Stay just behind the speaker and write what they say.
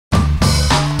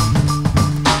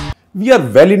We are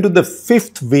well into the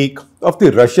 5th week of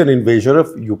the Russian invasion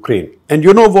of Ukraine. And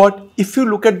you know what? If you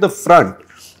look at the front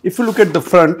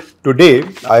today,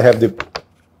 I have the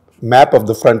map of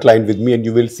the front line with me and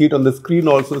you will see it on the screen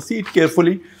also. See it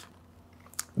carefully.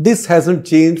 This hasn't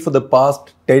changed for the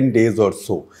past 10 days or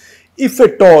so. If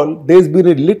at all, there's been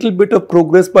a little bit of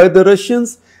progress by the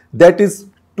Russians, that is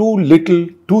too little,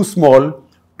 too small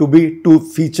to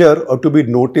feature or to be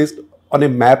noticed on a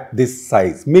map this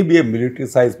size. Maybe a military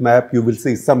size map, you will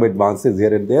see some advances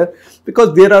here and there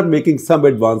because they are making some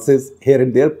advances here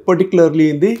and there, particularly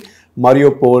in the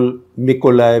Mariupol,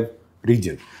 Mykolaiv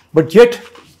region. But yet,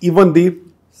 even the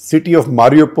city of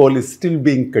Mariupol is still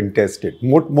being contested.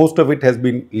 Most of it has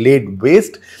been laid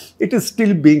waste. It is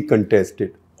still being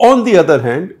contested. On the other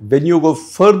hand, when you go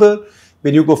further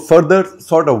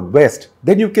sort of west,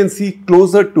 then you can see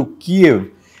closer to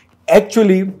Kiev.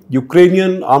 Actually,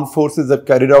 Ukrainian armed forces have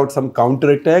carried out some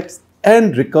counterattacks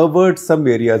and recovered some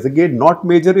areas. Again, not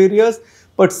major areas,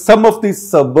 but some of these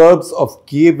suburbs of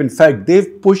Kiev. In fact,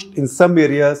 they've pushed in some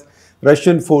areas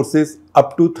Russian forces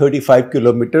up to 35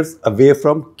 kilometers away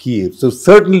from Kiev. So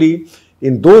certainly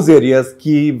in those areas,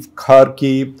 Kiev,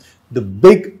 Kharkiv, the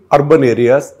big urban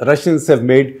areas, Russians have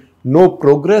made no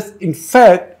progress. In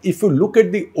fact, if you look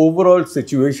at the overall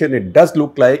situation, it does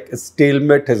look like a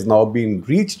stalemate has now been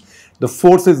reached. The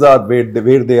forces are where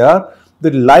they are.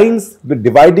 The lines, the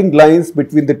dividing lines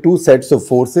between the two sets of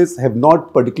forces have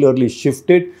not particularly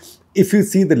shifted. If you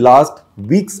see the last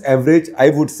week's average,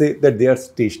 I would say that they are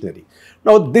stationary.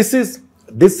 Now, this is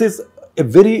a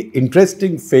very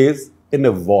interesting phase in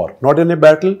a war, not in a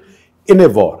battle, in a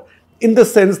war. In the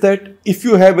sense that if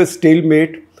you have a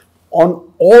stalemate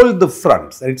on all the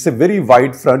fronts, and it's a very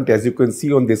wide front as you can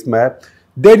see on this map,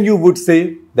 then you would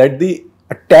say that the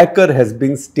attacker has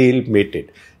been stalemated.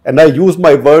 And I use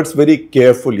my words very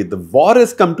carefully. The war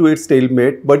has come to its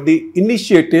stalemate, but the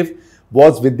initiative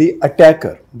was with the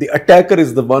attacker. The attacker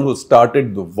is the one who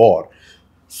started the war.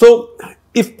 So,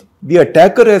 if the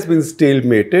attacker has been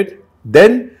stalemated,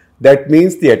 then that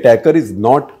means the attacker is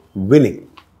not winning.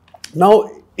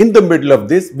 Now, in the middle of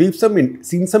this, we've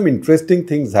seen some interesting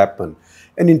things happen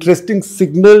and interesting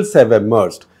signals have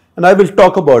emerged. And I will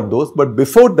talk about those. But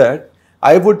before that,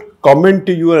 I would comment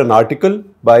to you an article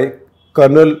by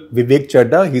Colonel Vivek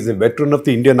Chadha. He's a veteran of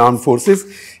the Indian Armed Forces.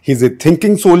 He's a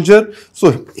thinking soldier.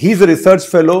 So he's a research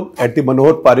fellow at the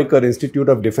Manohar Parrikar Institute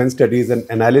of Defense Studies and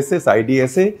Analysis,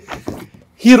 IDSA.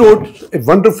 He wrote a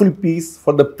wonderful piece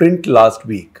for ThePrint last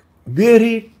week, where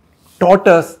he taught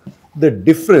us the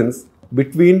difference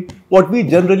between what we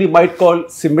generally might call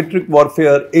symmetric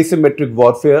warfare, asymmetric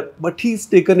warfare, but he's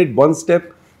taken it one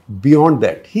step beyond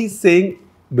that. He's saying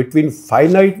between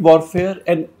finite warfare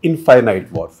and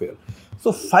infinite warfare.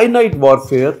 So finite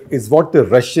warfare is what the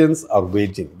Russians are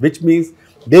waging, which means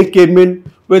they came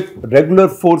in with regular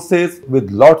forces,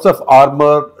 with lots of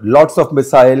armor, lots of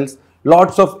missiles,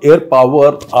 lots of air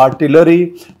power,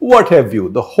 artillery, what have you,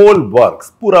 the whole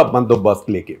works, pura bandobast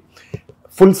leke,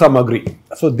 full samagri.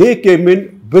 So they came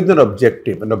in with an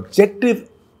objective. An objective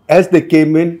as they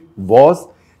came in was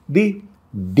the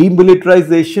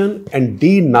demilitarization and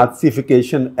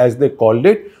denazification, as they called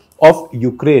it, of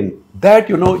Ukraine. That,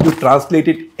 you translate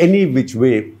it any which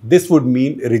way, this would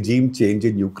mean a regime change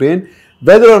in Ukraine.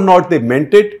 Whether or not they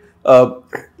meant it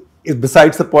is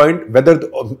besides the point. Whether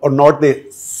or not they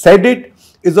said it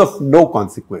is of no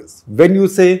consequence. When you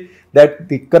say that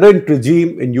the current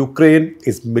regime in Ukraine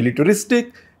is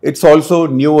militaristic, it's also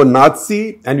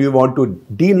neo-Nazi, and you want to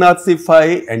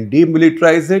denazify and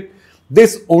demilitarize it,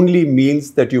 this only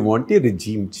means that you want a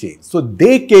regime change. So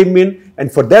they came in, and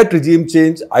for that regime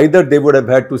change, either they would have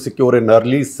had to secure an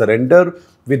early surrender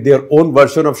with their own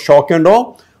version of shock and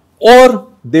awe,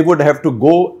 or they would have to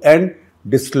go and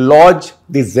dislodge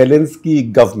the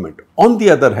Zelensky government. On the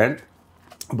other hand,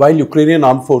 while Ukrainian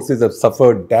armed forces have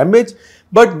suffered damage,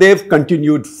 but they've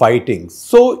continued fighting.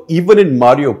 So even in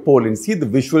Mariupol, and see the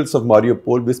visuals of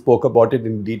Mariupol, we spoke about it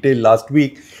in detail last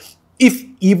week. If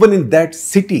even in that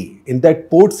city, in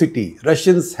that port city,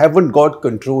 Russians haven't got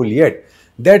control yet,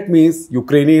 that means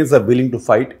Ukrainians are willing to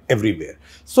fight everywhere.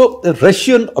 So the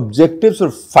Russian objectives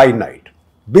are finite.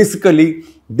 Basically,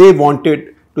 they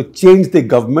wanted to change the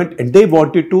government and they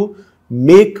wanted to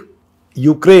make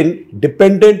Ukraine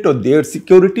dependent on their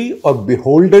security or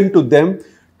beholden to them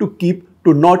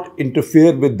to not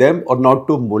interfere with them or not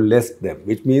to molest them,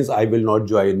 which means I will not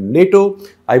join NATO,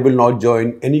 I will not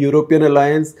join any European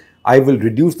alliance, I will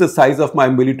reduce the size of my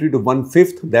military to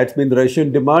 1/5. That's been the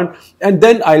Russian demand. And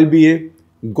then I'll be a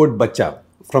good bacha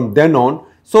from then on.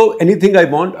 So anything I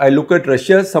want, I look at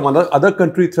Russia, some other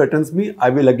country threatens me,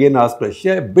 I will again ask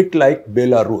Russia, a bit like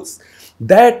Belarus.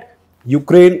 That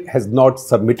Ukraine has not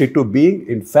submitted to being.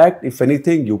 In fact, if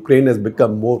anything, Ukraine has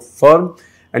become more firm,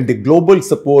 and the global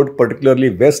support, particularly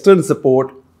Western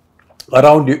support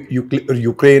around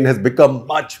Ukraine, has become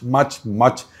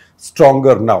much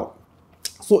stronger now.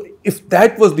 So if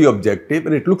that was the objective,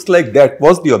 and it looks like that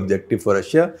was the objective for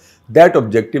Russia, that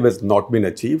objective has not been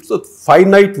achieved. So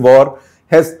finite war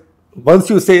has, once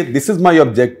you say this is my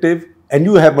objective and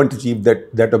you haven't achieved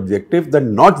that objective,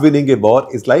 then not winning a war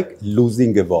is like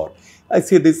losing a war. I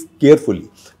say this carefully,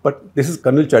 but this is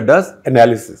Colonel Chadda's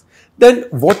analysis. Then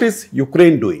what is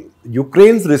Ukraine doing?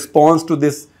 Ukraine's response to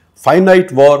this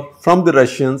finite war from the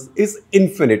Russians is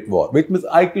infinite war, which means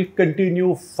I will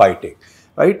continue fighting,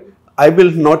 right? I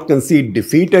will not concede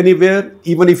defeat anywhere.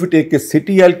 Even if you take a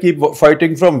city, I'll keep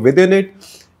fighting from within it.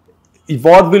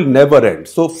 War will never end.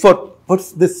 So for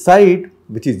what's the side,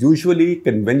 which is usually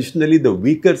conventionally the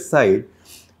weaker side,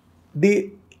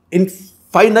 the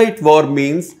infinite war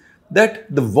means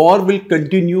that the war will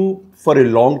continue for a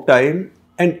long time.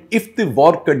 And if the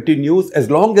war continues, as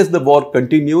long as the war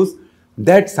continues,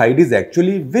 that side is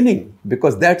actually winning,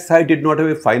 because that side did not have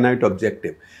a finite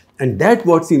objective. And that's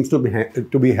what seems to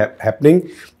be happening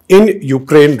in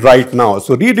Ukraine right now.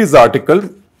 So read this article.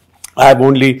 I have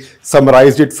only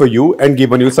summarized it for you and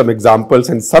given you some examples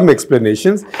and some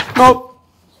explanations. Now,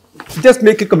 just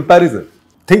make a comparison.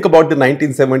 Think about the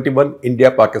 1971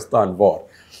 India-Pakistan war.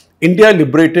 India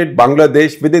liberated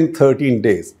Bangladesh within 13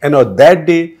 days. And on that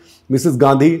day, Mrs.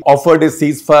 Gandhi offered a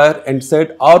ceasefire and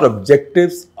said, our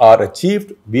objectives are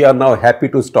achieved. We are now happy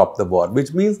to stop the war,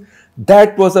 which means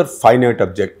that was a finite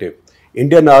objective.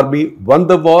 Indian army won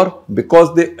the war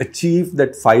because they achieved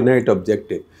that finite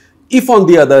objective. If on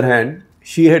the other hand,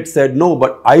 she had said, no,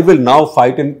 but I will now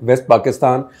fight in West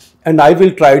Pakistan and I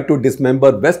will try to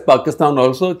dismember West Pakistan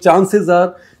also, chances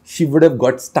are she would have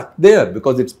got stuck there,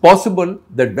 because it's possible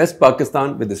that West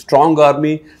Pakistan, with a strong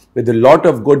army, with a lot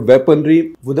of good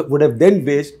weaponry, would have then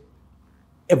waged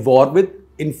a war with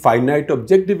infinite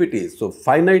objectivities. So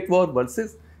finite war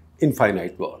versus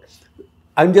infinite war.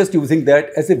 I'm just using that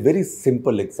as a very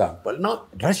simple example. Now,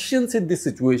 Russians in this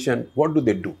situation, what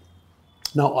do?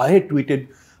 Now, I had tweeted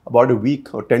about a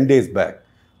week or 10 days back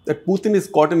that Putin is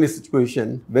caught in a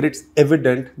situation where it's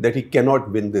evident that he cannot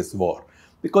win this war,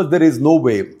 because there is no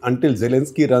way until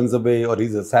Zelensky runs away or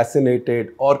is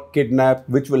assassinated or kidnapped,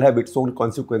 which will have its own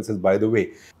consequences, by the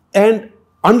way. And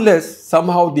unless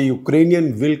somehow the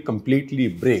Ukrainian will completely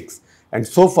breaks, and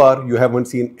so far you haven't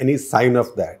seen any sign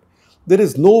of that, there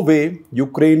is no way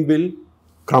Ukraine will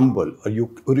crumble or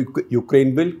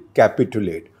Ukraine will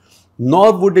capitulate.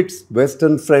 Nor would its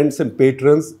Western friends and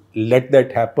patrons let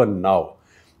that happen now.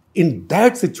 In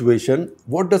that situation,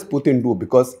 what does Putin do?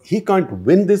 Because he can't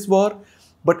win this war,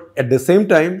 but at the same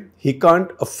time, he can't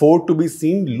afford to be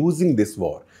seen losing this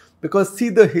war. Because see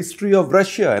the history of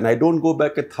Russia, and I don't go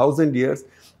back 1,000 years,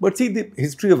 but see the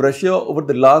history of Russia over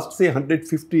the last, say,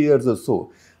 150 years or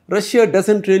so. Russia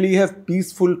doesn't really have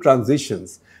peaceful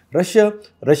transitions. Russia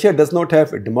does not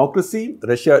have a democracy.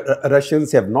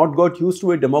 Russians have not got used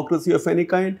to a democracy of any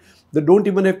kind. They don't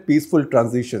even have peaceful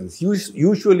transitions.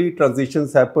 Usually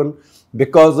transitions happen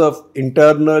because of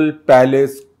internal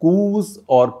palace coups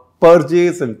or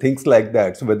purges and things like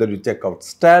that. So whether you check out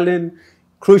Stalin,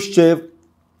 Khrushchev,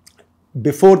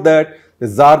 before that, the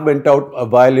Tsar went out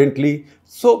violently.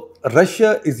 So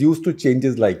Russia is used to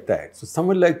changes like that. So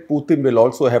someone like Putin will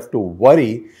also have to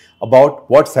worry about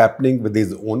what's happening with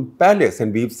his own palace.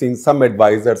 And we've seen some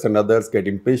advisors and others get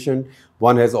impatient.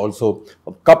 A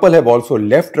couple have also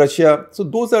left Russia. So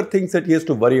those are things that he has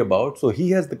to worry about. So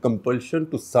he has the compulsion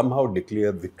to somehow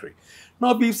declare victory.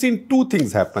 Now we've seen two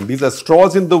things happen. These are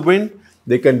straws in the wind.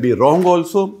 They can be wrong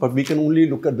also, but we can only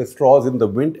look at the straws in the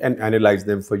wind and analyze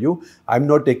them for you. I'm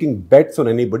not taking bets on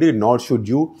anybody, nor should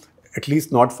you, at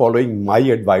least not following my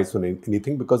advice on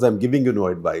anything, because I'm giving you no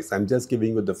advice. I'm just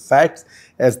giving you the facts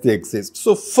as they exist.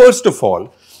 So first of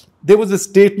all, there was a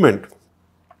statement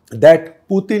that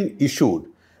Putin issued.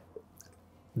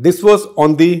 This was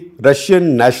on the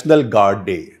Russian National Guard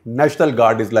Day. National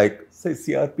Guard is like, say,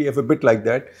 CRPF, a bit like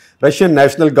that. Russian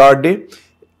National Guard Day,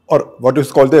 or what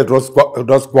is called the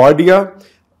Rosguardia.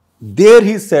 There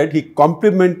he said he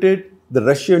complimented the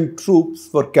Russian troops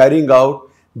for carrying out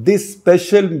this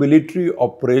special military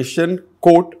operation,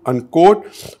 quote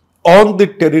unquote, on the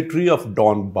territory of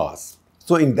Donbass.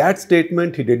 So in that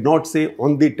statement, he did not say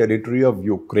on the territory of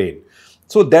Ukraine.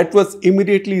 So that was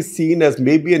immediately seen as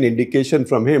maybe an indication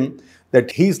from him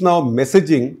that he's now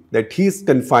messaging that he's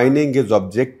confining his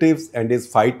objectives and his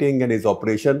fighting and his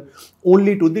operation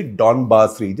only to the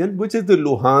Donbass region, which is the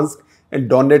Luhansk and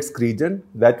Donetsk region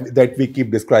that we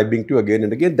keep describing to you again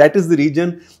and again. That is the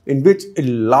region in which a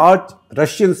large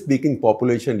Russian-speaking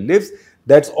population lives.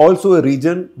 That's also a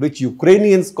region which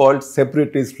Ukrainians call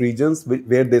separatist regions,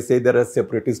 where they say there are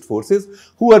separatist forces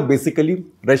who are basically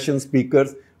Russian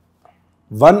speakers.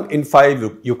 1 in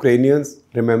 5 Ukrainians,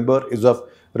 remember, is of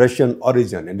Russian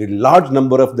origin, and a large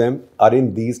number of them are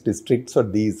in these districts or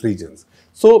these regions.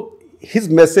 So his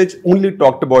message only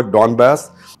talked about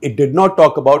Donbass. It did not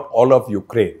talk about all of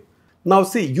Ukraine. Now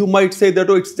see, you might say that,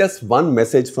 oh, it's just one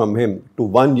message from him to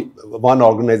one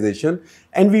organization,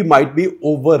 and we might be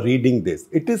overreading this.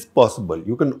 It is possible.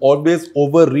 You can always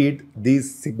overread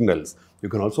these signals. You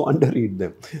can also underread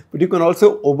them, but you can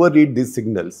also overread these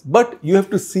signals. But you have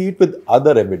to see it with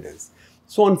other evidence.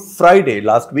 So on Friday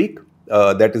last week,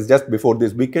 that is just before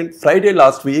this weekend, Friday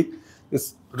last week,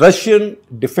 this Russian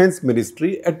Defense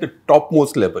Ministry at the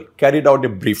topmost level carried out a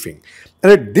briefing.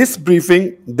 And at this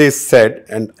briefing, they said,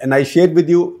 and I shared with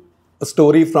you a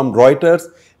story from Reuters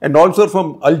and also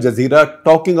from Al Jazeera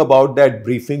talking about that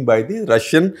briefing by the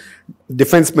Russian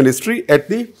Defense Ministry at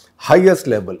the highest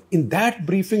level. In that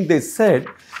briefing, they said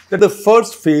that the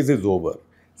first phase is over.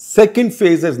 Second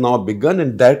phase has now begun,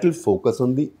 and that will focus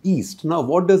on the east. Now,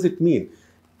 what does it mean?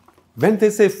 When they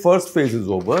say first phase is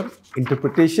over,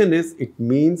 interpretation is it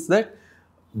means that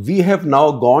we have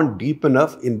now gone deep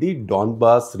enough in the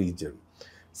Donbass region.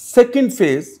 Second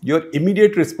phase, your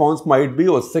immediate response might be,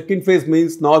 oh, second phase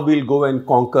means now we'll go and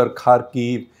conquer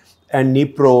Kharkiv and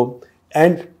Dnipro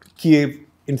and Kiev.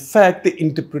 In fact, the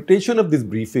interpretation of this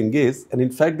briefing is, and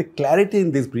in fact, the clarity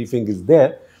in this briefing is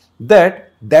there,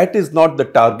 that is not the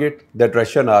target that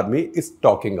Russian army is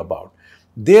talking about.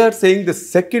 They are saying the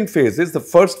second phase is, the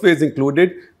first phase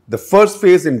included, the first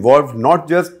phase involved not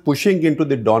just pushing into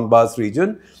the Donbass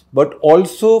region, but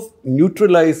also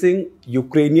neutralizing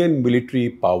Ukrainian military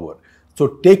power. So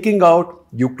taking out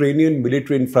Ukrainian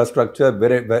military infrastructure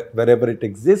wherever it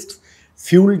exists,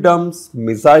 fuel dumps,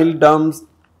 missile dumps,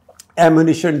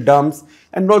 ammunition dumps,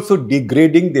 and also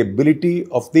degrading the ability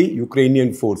of the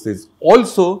Ukrainian forces.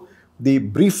 Also, the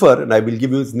briefer, and I will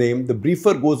give you his name, the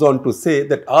briefer goes on to say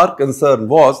that our concern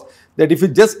was that if we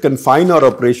just confine our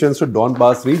operations to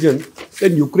Donbass region,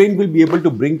 then Ukraine will be able to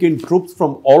bring in troops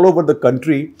from all over the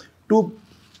country to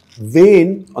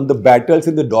wane on the battles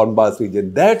in the Donbass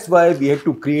region. That's why we had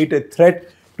to create a threat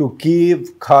to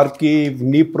Kiev, Kharkiv,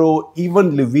 Dnipro,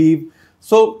 even Lviv.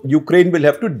 So Ukraine will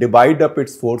have to divide up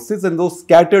its forces, and those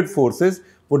scattered forces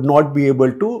would not be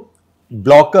able to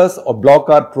block us or block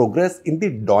our progress in the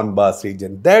Donbass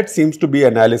region. That seems to be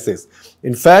analysis.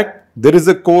 In fact, there is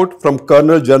a quote from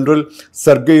Colonel General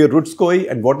Sergei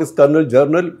Rudskoy. And what is Colonel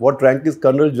General? What rank is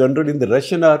Colonel General in the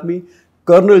Russian army?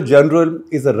 Colonel General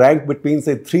is a rank between,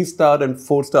 say, 3-star and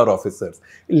 4-star officers,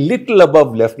 a little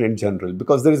above Lieutenant General,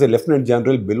 because there is a Lieutenant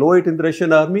General below it in the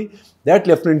Russian army. That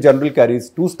Lieutenant General carries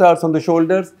 2 stars on the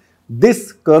shoulders.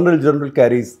 This Colonel General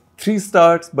carries 3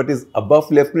 stars, but is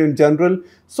above Lieutenant General.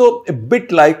 So a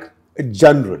bit like a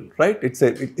general, right? It's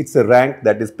a rank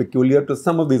that is peculiar to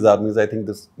some of these armies. I think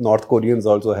the North Koreans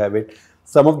also have it.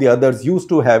 Some of the others used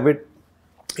to have it.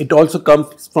 It also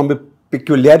comes from a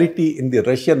peculiarity in the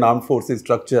Russian armed forces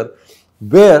structure,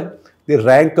 where the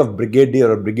rank of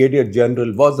brigadier or brigadier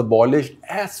general was abolished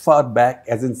as far back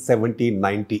as in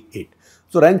 1798.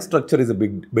 So rank structure is a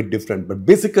bit different, but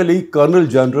basically Colonel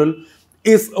General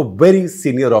is a very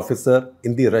senior officer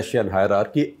in the Russian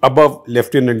hierarchy above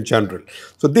Lieutenant General.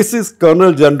 So this is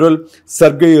Colonel General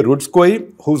Sergei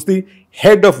Rudskoy, who's the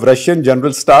head of Russian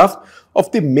General Staff of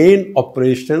the main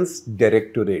operations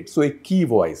directorate. So a key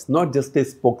voice, not just a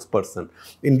spokesperson.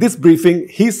 In this briefing,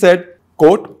 he said,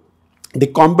 quote, "The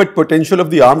combat potential of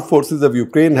the armed forces of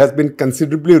Ukraine has been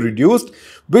considerably reduced,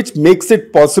 which makes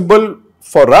it possible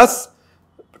for us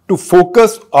to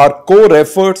focus our core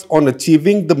efforts on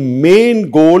achieving the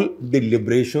main goal, the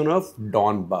liberation of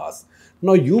Donbass."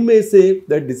 Now, you may say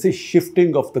that this is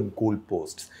shifting of the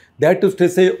goalposts. That is to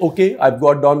say, okay, I've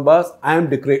got Donbass, I am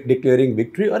declaring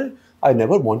victory, or I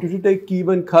never wanted to take Kiev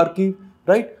and Kharkiv,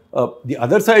 right? The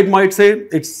other side might say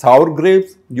it's sour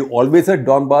grapes. You always had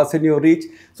Donbass in your reach.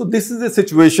 So this is a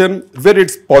situation where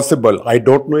it's possible. I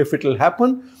don't know if it will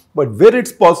happen, but where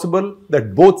it's possible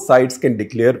that both sides can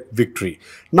declare victory.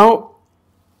 Now,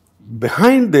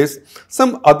 behind this,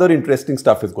 some other interesting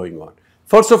stuff is going on.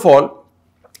 First of all,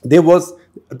 there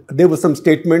were some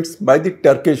statements by the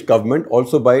Turkish government,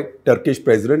 also by Turkish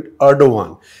President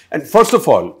Erdogan. And first of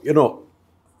all,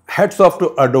 hats off to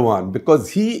Erdogan, because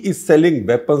he is selling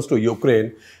weapons to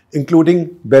Ukraine,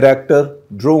 including Bayraktar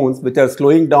drones, which are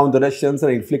slowing down the Russians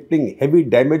and inflicting heavy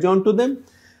damage onto them.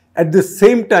 At the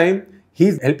same time,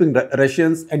 He's helping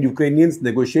Russians and Ukrainians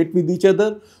negotiate with each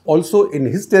other. Also in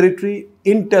his territory,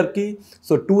 in Turkey.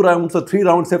 So 2 rounds or 3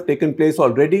 rounds have taken place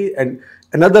already, and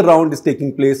another round is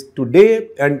taking place today,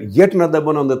 and yet another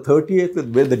one on the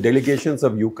 30th, where the delegations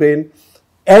of Ukraine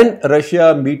and Russia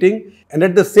are meeting. And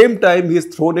at the same time, he has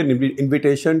thrown an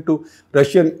invitation to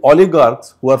Russian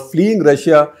oligarchs who are fleeing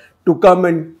Russia to come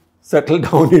and settle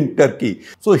down in Turkey.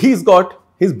 So he's got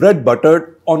his bread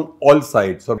buttered on all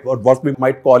sides, or what we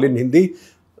might call in Hindi,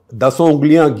 dason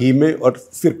ungliyan ghee mein aur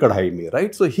sir kadhai mein,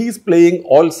 right? So he's playing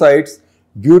all sides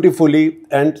beautifully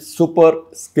and super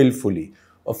skillfully.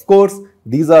 Of course,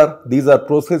 these are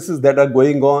processes that are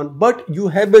going on, but you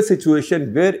have a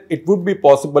situation where it would be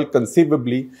possible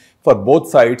conceivably for both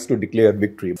sides to declare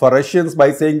victory. For Russians,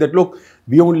 by saying that, look,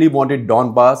 we only wanted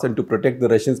Donbass and to protect the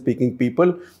Russian-speaking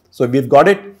people, so we've got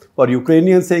it. For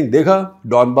Ukrainians saying, dekha,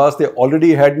 Donbass they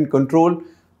already had in control,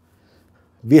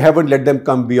 we haven't let them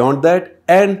come beyond that,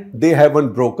 and they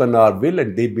haven't broken our will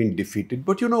and they've been defeated.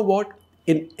 But you know what?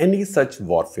 In any such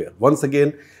warfare, once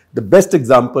again, the best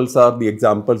examples are the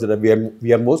examples that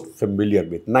we are most familiar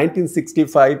with.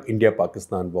 1965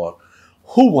 India-Pakistan war.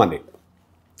 Who won it?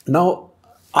 Now,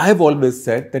 I have always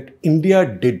said that India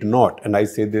did not, and I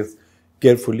say this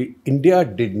carefully, India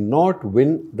did not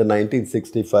win the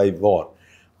 1965 war,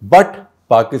 but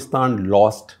Pakistan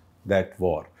lost that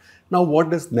war. Now,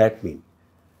 what does that mean?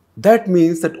 That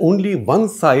means that only one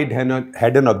side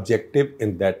had an objective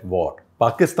in that war.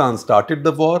 Pakistan started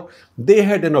the war. They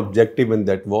had an objective in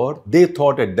that war. They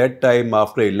thought at that time,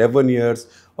 after 11 years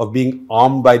of being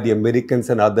armed by the Americans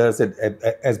and others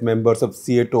as members of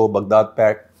CATO, Baghdad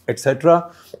Pact,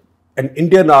 etc., an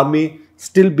Indian army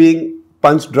still being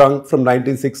punch drunk from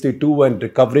 1962 and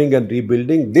recovering and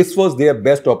rebuilding, this was their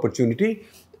best opportunity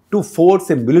to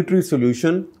force a military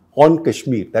solution on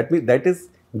Kashmir. That is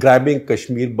grabbing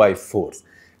Kashmir by force.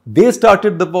 They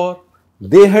started the war.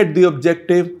 They had the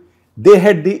objective. They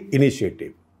had the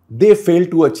initiative. They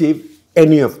failed to achieve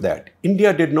any of that.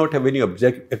 India did not have any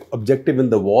objective in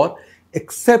the war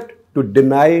except to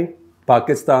deny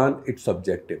Pakistan its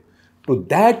objective. To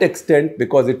that extent,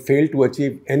 because it failed to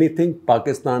achieve anything,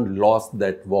 Pakistan lost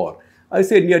that war. I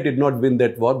say India did not win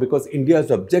that war because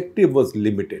India's objective was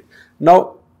limited.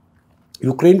 Now,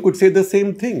 Ukraine could say the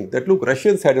same thing, that look,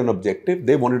 Russians had an objective.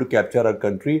 They wanted to capture our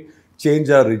country, change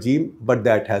our regime, but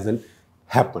that hasn't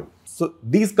happened. So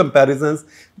these comparisons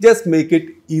just make it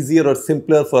easier or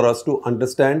simpler for us to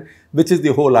understand, which is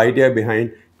the whole idea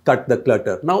behind cut the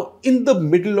clutter. Now, in the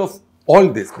middle of all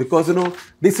this, because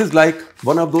this is like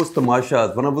one of those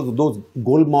tamashas, one of those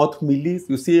goalmouth mealies.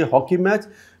 You see a hockey match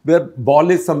where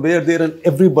ball is somewhere there and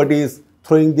everybody is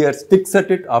throwing their sticks at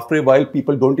it. After a while,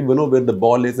 people don't even know where the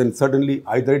ball is, and suddenly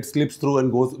either it slips through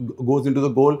and goes into the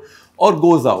goal or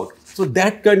goes out. So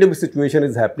that kind of a situation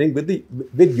is happening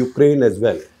with Ukraine as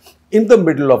well. In the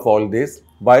middle of all this,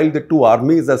 while the two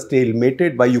armies are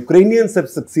stalemated, while Ukrainians have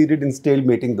succeeded in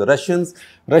stalemating the Russians,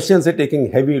 Russians are taking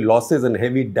heavy losses and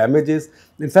heavy damages.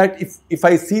 In fact, if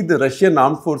I see the Russian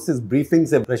armed forces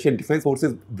briefings and Russian defense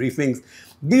forces briefings,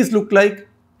 these look like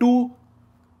two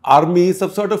armies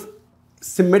of sort of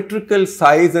symmetrical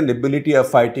size and ability of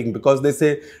fighting, because they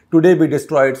say today we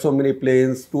destroyed so many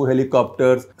planes, 2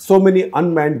 helicopters, so many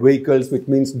unmanned vehicles, which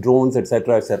means drones,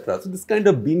 etc., etc. So this kind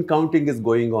of bean counting is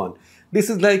going on. This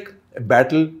is like a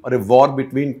battle or a war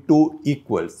between two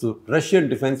equals. So Russian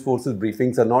defense forces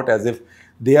briefings are not as if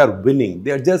they are winning.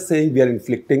 They are just saying we are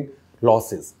inflicting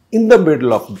losses. In the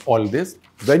middle of all this,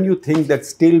 when you think that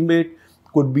stalemate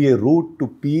could be a route to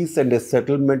peace and a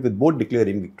settlement with both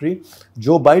declaring victory,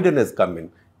 Joe Biden has come in.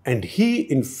 And he,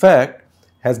 in fact,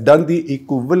 has done the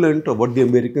equivalent of what the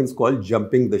Americans call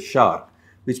jumping the shark,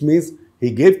 which means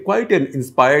he gave quite an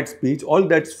inspired speech. All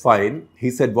that's fine. He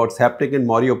said what's happening in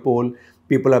Mariupol,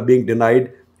 people are being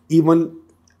denied even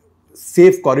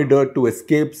safe corridor to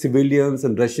escape civilians,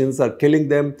 and Russians are killing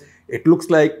them. It looks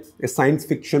like a science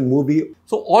fiction movie.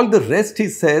 So all the rest he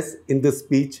says in the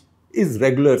speech is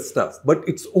regular stuff. But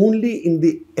it's only in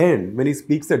the end, when he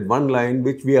speaks at one line,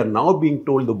 which we are now being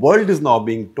told, the world is now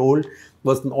being told,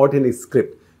 was not in his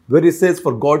script, where he says,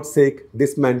 for God's sake,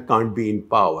 this man can't be in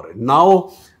power.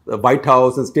 Now, the White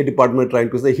House and State Department are trying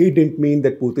to say he didn't mean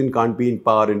that Putin can't be in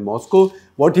power in Moscow.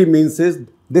 What he means is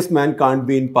this man can't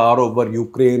be in power over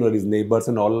Ukraine or his neighbors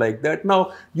and all like that.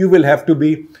 Now, you will have to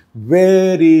be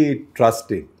very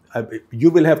trusting. You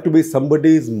will have to be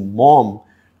somebody's mom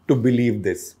to believe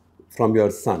this from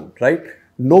your son, right?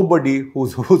 Nobody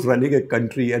who's running a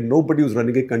country, and nobody who's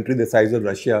running a country the size of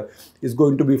Russia, is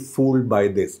going to be fooled by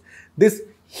this.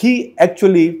 He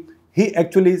actually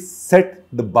set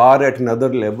the bar at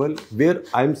another level where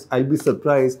I'll be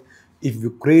surprised if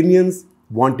Ukrainians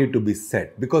wanted to be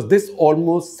set, because this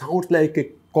almost sounds like a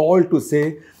call to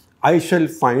say, I shall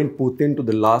find Putin to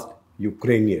the last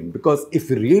Ukrainian. Because if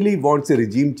he really wants a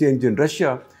regime change in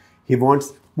Russia, he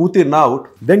wants Putin out,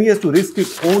 then he has to risk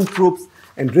his own troops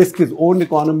and risk his own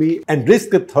economy and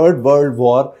risk a third world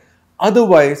war.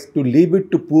 Otherwise, to leave it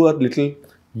to poor little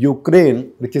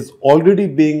Ukraine, which is already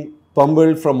being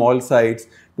pummeled from all sides,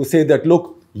 to say that,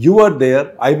 look, you are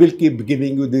there, I will keep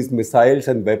giving you these missiles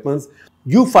and weapons.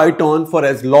 You fight on for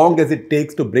as long as it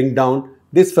takes to bring down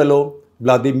this fellow,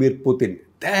 Vladimir Putin.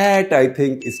 That, I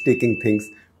think, is taking things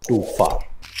too far.